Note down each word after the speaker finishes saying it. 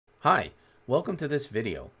Hi, welcome to this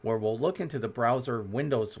video where we'll look into the browser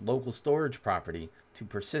Windows local storage property to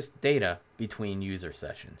persist data between user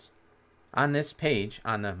sessions. On this page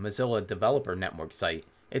on the Mozilla Developer Network site,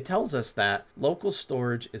 it tells us that local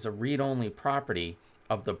storage is a read-only property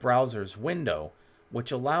of the browser's window,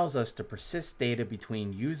 which allows us to persist data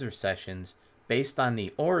between user sessions based on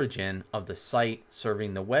the origin of the site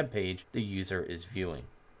serving the web page the user is viewing.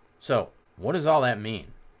 So, what does all that mean?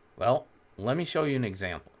 Well, let me show you an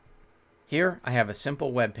example. Here I have a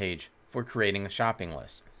simple web page for creating a shopping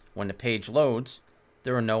list. When the page loads,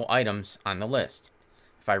 there are no items on the list.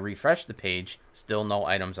 If I refresh the page, still no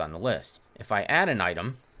items on the list. If I add an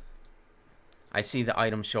item, I see the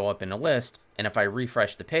item show up in the list, and if I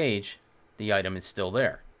refresh the page, the item is still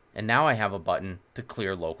there. And now I have a button to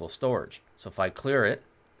clear local storage. So if I clear it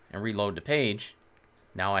and reload the page,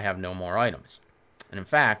 now I have no more items. And in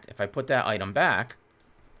fact, if I put that item back,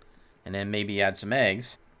 and then maybe add some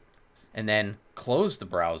eggs, and then close the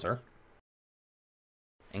browser,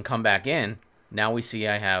 and come back in, now we see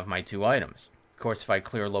I have my two items. Of course, if I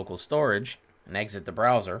clear local storage and exit the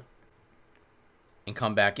browser, and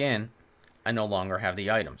come back in, I no longer have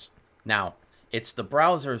the items. Now, it's the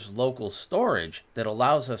browser's local storage that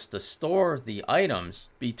allows us to store the items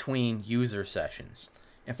between user sessions.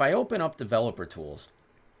 If I open up Developer Tools,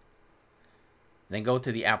 then go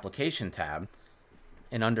to the Application tab,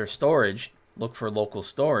 and under Storage, look for Local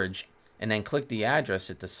Storage, and then click the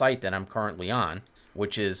address at the site that I'm currently on,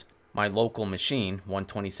 which is my local machine,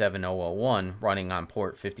 127.0.0.1, running on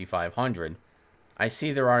port 5500, I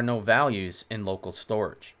see there are no values in local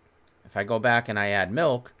storage. If I go back and I add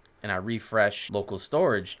milk, and I refresh local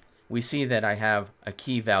storage, we see that I have a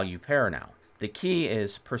key value pair now. The key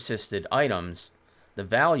is persisted items. The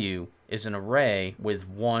value is an array with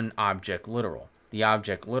one object literal. The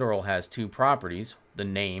object literal has two properties, the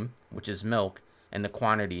name, which is milk, and the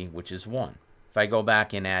quantity, which is 1. If I go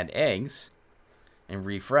back and add eggs and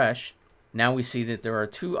refresh, now we see that there are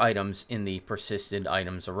two items in the persisted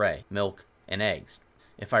items array, milk and eggs.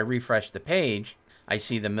 If I refresh the page, I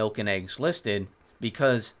see the milk and eggs listed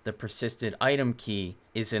because the persisted item key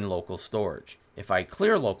is in local storage. If I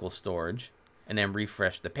clear local storage and then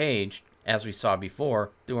refresh the page, as we saw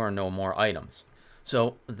before, there are no more items.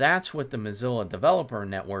 So that's what the Mozilla Developer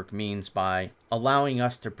Network means by allowing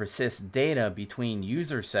us to persist data between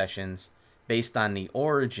user sessions based on the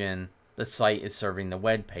origin the site is serving the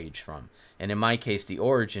web page from. And in my case, the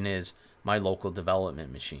origin is my local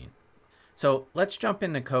development machine. So let's jump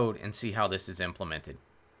into code and see how this is implemented.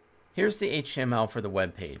 Here's the HTML for the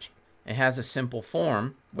web page. It has a simple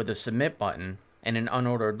form with a submit button and an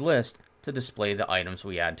unordered list to display the items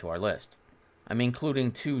we add to our list. I'm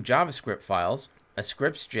including two JavaScript files, a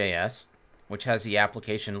scripts.js, which has the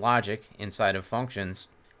application logic inside of functions,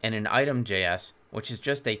 and an item.js, which is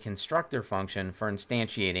just a constructor function for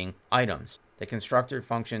instantiating items. The constructor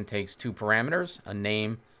function takes two parameters, a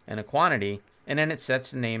name and a quantity, and then it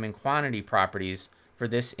sets the name and quantity properties for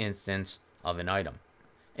this instance of an item.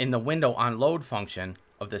 In the window onLoad function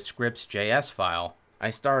of the scripts.js file, I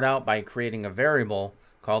start out by creating a variable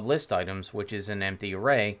called listItems, which is an empty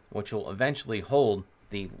array, which will eventually hold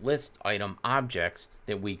the list item objects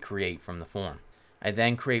that we create from the form. I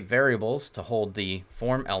then create variables to hold the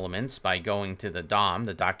form elements by going to the DOM,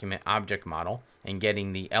 the document object model, and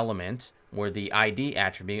getting the element where the ID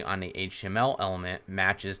attribute on the HTML element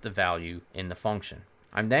matches the value in the function.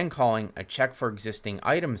 I'm then calling a check for existing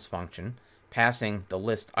items function, passing the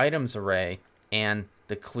list items array and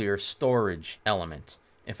the clear storage element.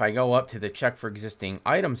 If I go up to the check for existing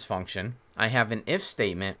items function, I have an if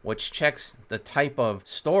statement which checks the type of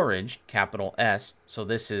storage, capital S, so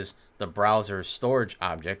this is the browser's storage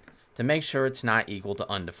object, to make sure it's not equal to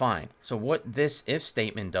undefined. So what this if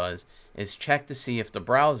statement does is check to see if the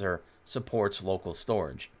browser supports local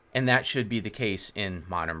storage. And that should be the case in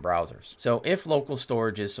modern browsers. So if local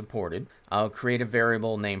storage is supported, I'll create a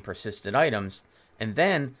variable named persisted items, and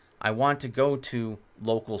then I want to go to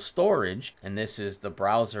local storage, and this is the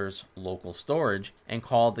browser's local storage, and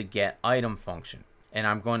call the get item function. And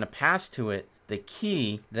I'm going to pass to it the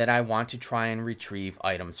key that I want to try and retrieve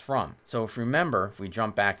items from. So if we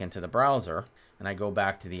jump back into the browser, and I go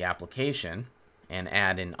back to the application, and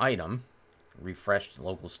add an item, refresh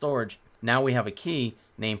local storage, now we have a key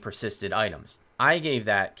named persisted items. I gave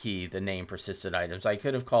that key the name persisted items. I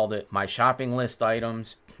could have called it my shopping list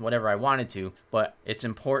items, whatever I wanted to, but it's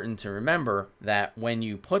important to remember that when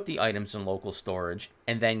you put the items in local storage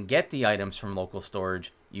and then get the items from local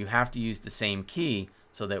storage, you have to use the same key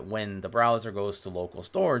so that when the browser goes to local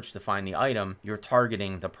storage to find the item, you're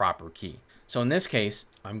targeting the proper key. So in this case,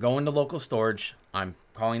 I'm going to local storage, I'm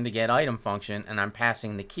calling the getItem function, and I'm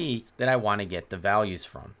passing the key that I want to get the values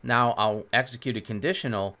from. Now I'll execute a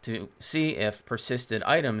conditional to see if persisted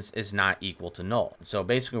items is not equal to null. So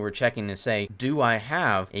basically we're checking to say, do I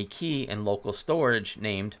have a key in local storage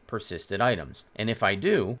named persisted items? And if I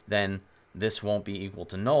do, then this won't be equal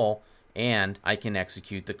to null, and I can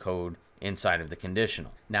execute the code inside of the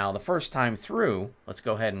conditional. Now the first time through, let's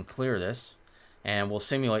go ahead and clear this. And we'll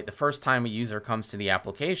simulate the first time a user comes to the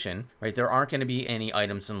application, right? There aren't going to be any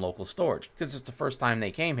items in local storage because it's the first time they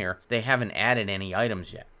came here. They haven't added any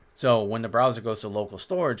items yet. So when the browser goes to local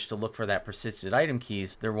storage to look for that persisted item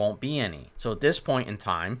keys, there won't be any. So at this point in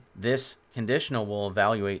time, this conditional will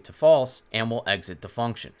evaluate to false and will exit the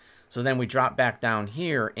function. So then we drop back down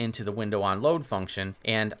here into the window on load function,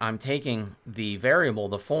 and I'm taking the variable,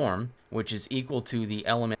 the form, which is equal to the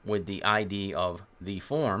element with the ID of the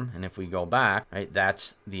form. And if we go back, right,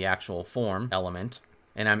 that's the actual form element.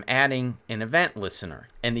 And I'm adding an event listener.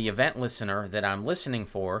 And the event listener that I'm listening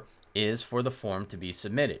for is for the form to be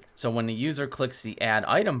submitted. So when the user clicks the add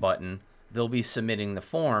item button, they'll be submitting the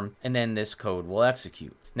form, and then this code will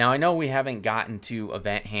execute. Now I know we haven't gotten to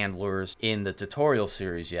event handlers in the tutorial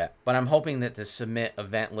series yet, but I'm hoping that the submit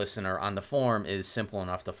event listener on the form is simple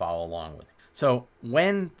enough to follow along with. So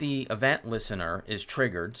when the event listener is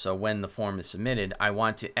triggered, so when the form is submitted, I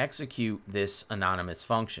want to execute this anonymous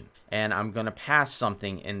function. And I'm going to pass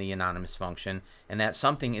something in the anonymous function, and that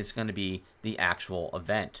something is going to be the actual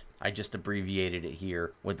event. I just abbreviated it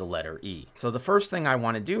here with the letter E. So the first thing I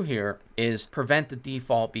want to do here is prevent the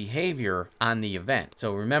default behavior on the event.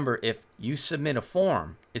 So remember, if you submit a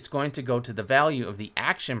form, it's going to go to the value of the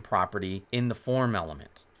action property in the form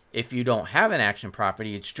element. If you don't have an action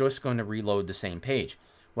property, it's just going to reload the same page.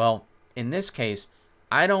 Well, in this case,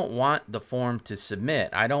 I don't want the form to submit.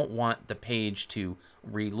 I don't want the page to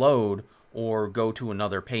reload or go to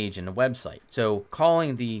another page in the website. So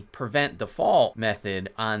calling the prevent default method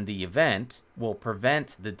on the event will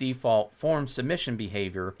prevent the default form submission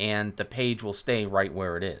behavior, and the page will stay right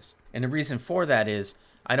where it is. And the reason for that is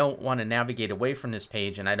I don't want to navigate away from this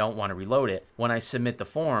page, and I don't want to reload it. When I submit the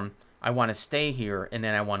form, I want to stay here, and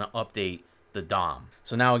then I want to update the DOM.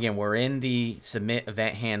 So now again, we're in the submit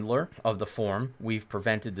event handler of the form. We've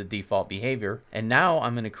prevented the default behavior, and now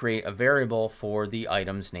I'm going to create a variable for the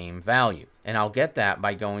item's name value. And I'll get that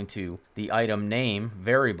by going to the item name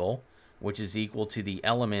variable, which is equal to the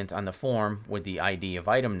element on the form with the ID of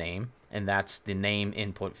item name, and that's the name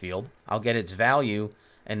input field. I'll get its value,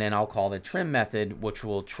 and then I'll call the trim method, which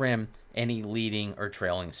will trim any leading or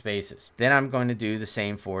trailing spaces. Then I'm going to do the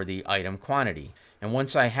same for the item quantity. And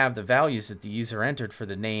once I have the values that the user entered for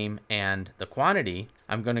the name and the quantity,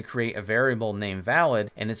 I'm going to create a variable named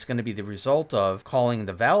valid, and it's going to be the result of calling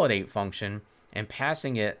the validate function and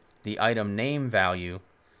passing it the item name value,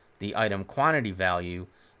 the item quantity value,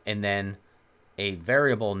 and then a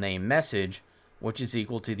variable named message, which is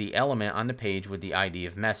equal to the element on the page with the ID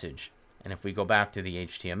of message. And if we go back to the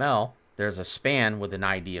HTML, there's a span with an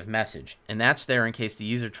ID of message, and that's there in case the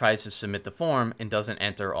user tries to submit the form and doesn't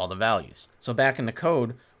enter all the values. So back in the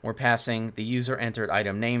code, we're passing the user entered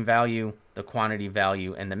item name value, the quantity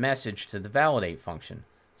value, and the message to the validate function.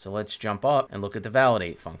 So let's jump up and look at the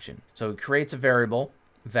validate function. So it creates a variable,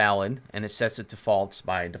 valid, and it sets it to false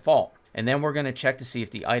by default. And then we're going to check to see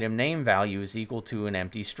if the item name value is equal to an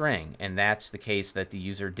empty string, and that's the case that the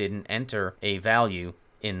user didn't enter a value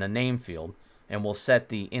in the name field. And we'll set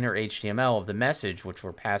the inner HTML of the message, which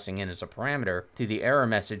we're passing in as a parameter, to the error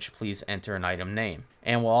message, please enter an item name.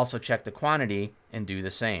 And we'll also check the quantity and do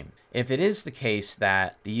the same. If it is the case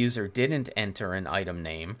that the user didn't enter an item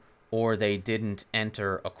name, or they didn't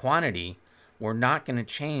enter a quantity, we're not going to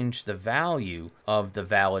change the value of the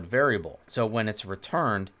valid variable. So when it's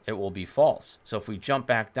returned, it will be false. So if we jump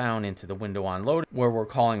back down into the window on load where we're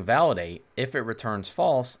calling validate, if it returns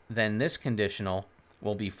false, then this conditional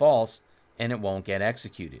will be false, and it won't get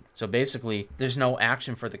executed. So basically, there's no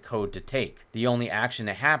action for the code to take. The only action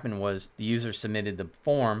that happened was the user submitted the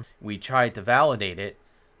form, we tried to validate it,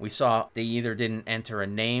 we saw they either didn't enter a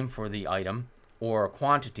name for the item or a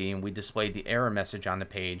quantity, and we displayed the error message on the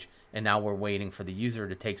page, and now we're waiting for the user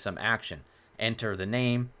to take some action, enter the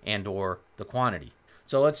name and or the quantity.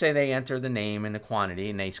 So let's say they enter the name and the quantity,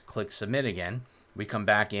 and they click submit again. We come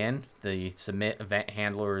back in, the submit event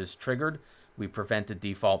handler is triggered, we prevent the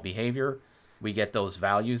default behavior, we get those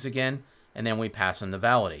values again, and then we pass them to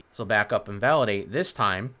validate. So back up and validate. This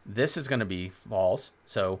time, this is going to be false.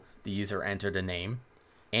 So the user entered a name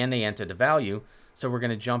and they entered a value. So we're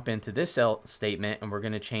going to jump into this else statement and we're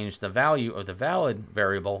going to change the value of the valid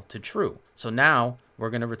variable to true. So now we're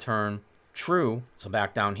going to return true. So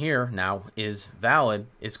back down here now is valid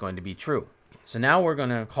is going to be true. So now we're going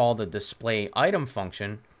to call the display item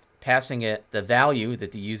function, passing it the value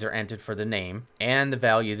that the user entered for the name and the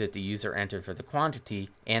value that the user entered for the quantity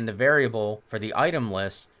and the variable for the item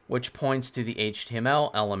list, which points to the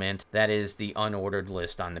HTML element that is the unordered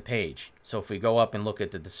list on the page. So if we go up and look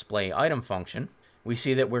at the display item function, we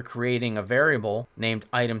see that we're creating a variable named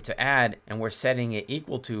item to add, and we're setting it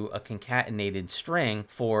equal to a concatenated string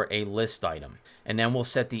for a list item. And then we'll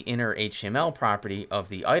set the inner HTML property of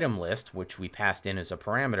the item list, which we passed in as a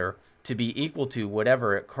parameter, to be equal to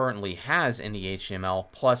whatever it currently has in the HTML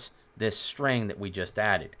plus this string that we just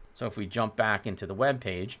added. So if we jump back into the web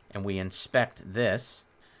page and we inspect this,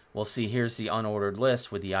 we'll see here's the unordered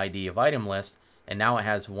list with the ID of item list, and now it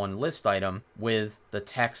has one list item with the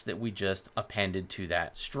text that we just appended to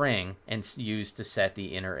that string and used to set the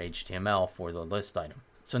inner HTML for the list item.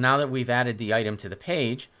 So now that we've added the item to the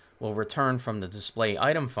page, we'll return from the display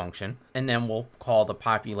item function, and then we'll call the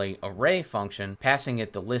populate array function, passing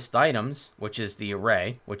it the list items, which is the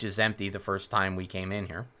array, which is empty the first time we came in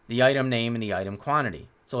here, the item name and the item quantity.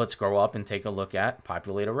 So let's go up and take a look at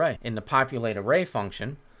populate array. In the populate array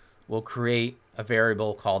function, we'll create a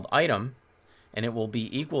variable called item, and it will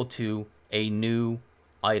be equal to a new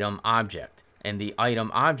item object. And the item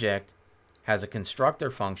object has a constructor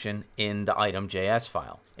function in the item.js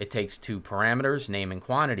file. It takes two parameters, name and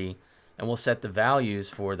quantity, and we'll set the values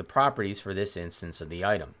for the properties for this instance of the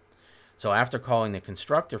item. So after calling the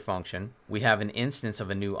constructor function, we have an instance of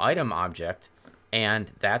a new item object,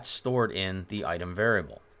 and that's stored in the item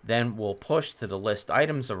variable. Then we'll push to the list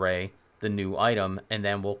items array the new item, and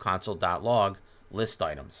then we'll console.log list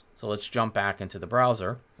items. So let's jump back into the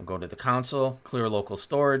browser. We'll go to the console, clear local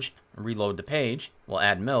storage, and reload the page. We'll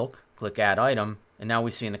add milk, click add item, and now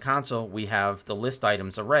we see in the console we have the list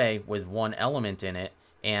items array with one element in it,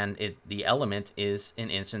 and the element is an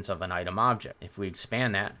instance of an item object. If we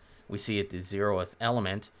expand that, we see at the 0th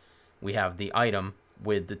element we have the item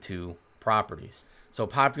with the two properties. So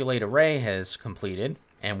populate array has completed,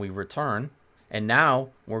 and we return. And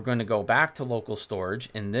now we're going to go back to local storage,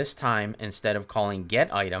 and this time instead of calling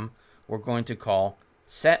get item, we're going to call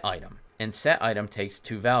set item. And set item takes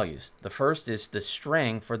two values. The first is the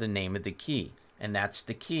string for the name of the key, and that's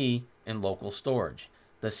the key in local storage.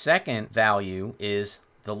 The second value is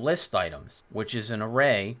the list items, which is an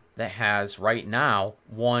array that has right now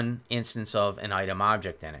one instance of an item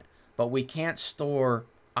object in it. But we can't store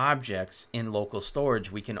objects in local storage,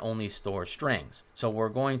 we can only store strings. So we're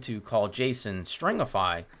going to call JSON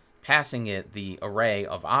stringify, passing it the array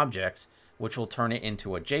of objects, which will turn it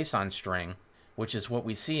into a JSON string, which is what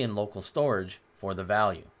we see in local storage for the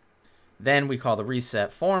value. Then we call the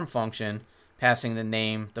reset form function, passing the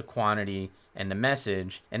name, the quantity, and the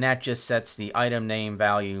message, and that just sets the item name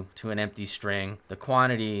value to an empty string. The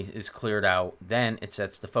quantity is cleared out, then it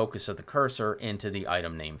sets the focus of the cursor into the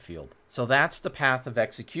item name field. So that's the path of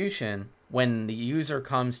execution when the user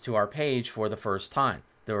comes to our page for the first time.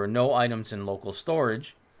 There are no items in local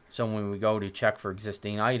storage, so when we go to check for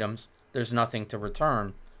existing items, there's nothing to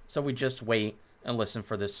return, so we just wait and listen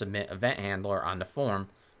for the submit event handler on the form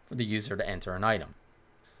for the user to enter an item.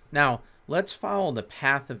 Now, let's follow the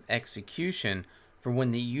path of execution for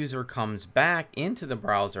when the user comes back into the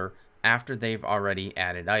browser after they've already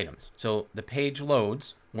added items. So the page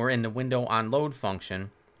loads, we're in the window on load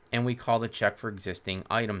function, and we call the check for existing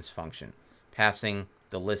items function, passing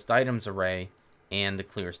the list items array and the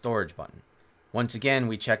clear storage button. Once again,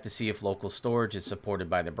 we check to see if local storage is supported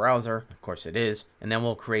by the browser. Of course it is. And then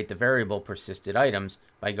we'll create the variable persisted items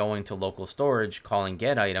by going to local storage, calling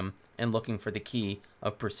get item, and looking for the key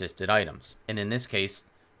of persisted items. And in this case,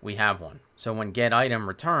 we have one. So when get item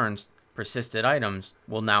returns, persisted items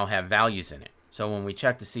will now have values in it. So when we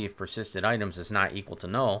check to see if persisted items is not equal to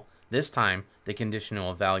null, this time the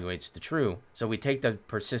conditional evaluates to true. So we take the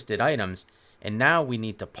persisted items, and now we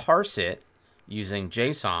need to parse it using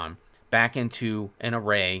JSON back into an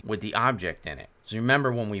array with the object in it. So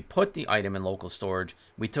remember, when we put the item in local storage,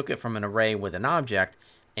 we took it from an array with an object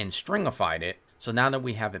and stringified it. So now that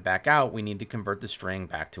we have it back out, we need to convert the string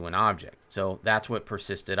back to an object. So that's what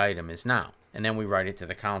persisted item is now. And then we write it to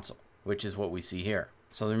the console, which is what we see here.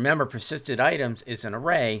 So remember, persisted items is an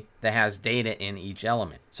array that has data in each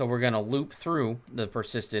element. So we're going to loop through the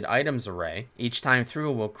persisted items array. Each time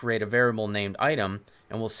through, we'll create a variable named item,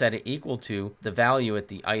 and we'll set it equal to the value at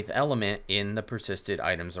the ith element in the persisted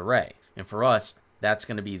items array. And for us, that's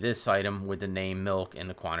going to be this item with the name milk and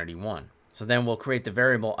the quantity 1. So then we'll create the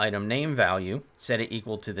variable item name value, set it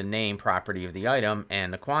equal to the name property of the item,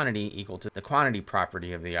 and the quantity equal to the quantity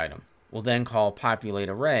property of the item. We'll then call populate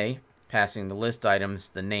array, passing the list items,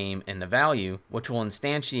 the name, and the value, which will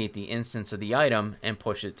instantiate the instance of the item and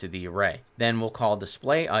push it to the array. Then we'll call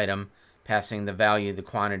display item, passing the value, the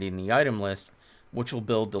quantity, and the item list, which will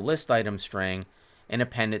build the list item string and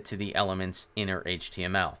append it to the element's inner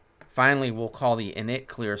HTML. Finally, we'll call the init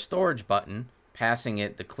clear storage button, passing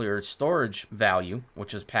it the clear storage value,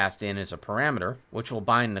 which is passed in as a parameter, which will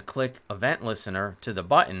bind the click event listener to the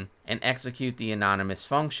button and execute the anonymous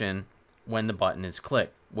function when the button is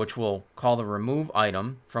clicked, which will call the remove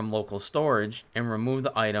item from local storage and remove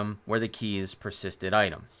the item where the key is persisted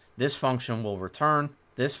items. This function will return,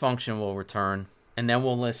 and then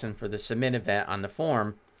we'll listen for the submit event on the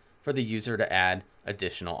form for the user to add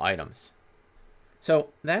additional items. So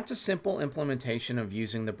that's a simple implementation of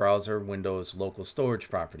using the browser window's local storage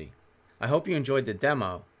property. I hope you enjoyed the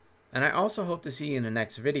demo, and I also hope to see you in the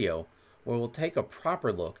next video where we'll take a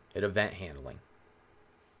proper look at event handling.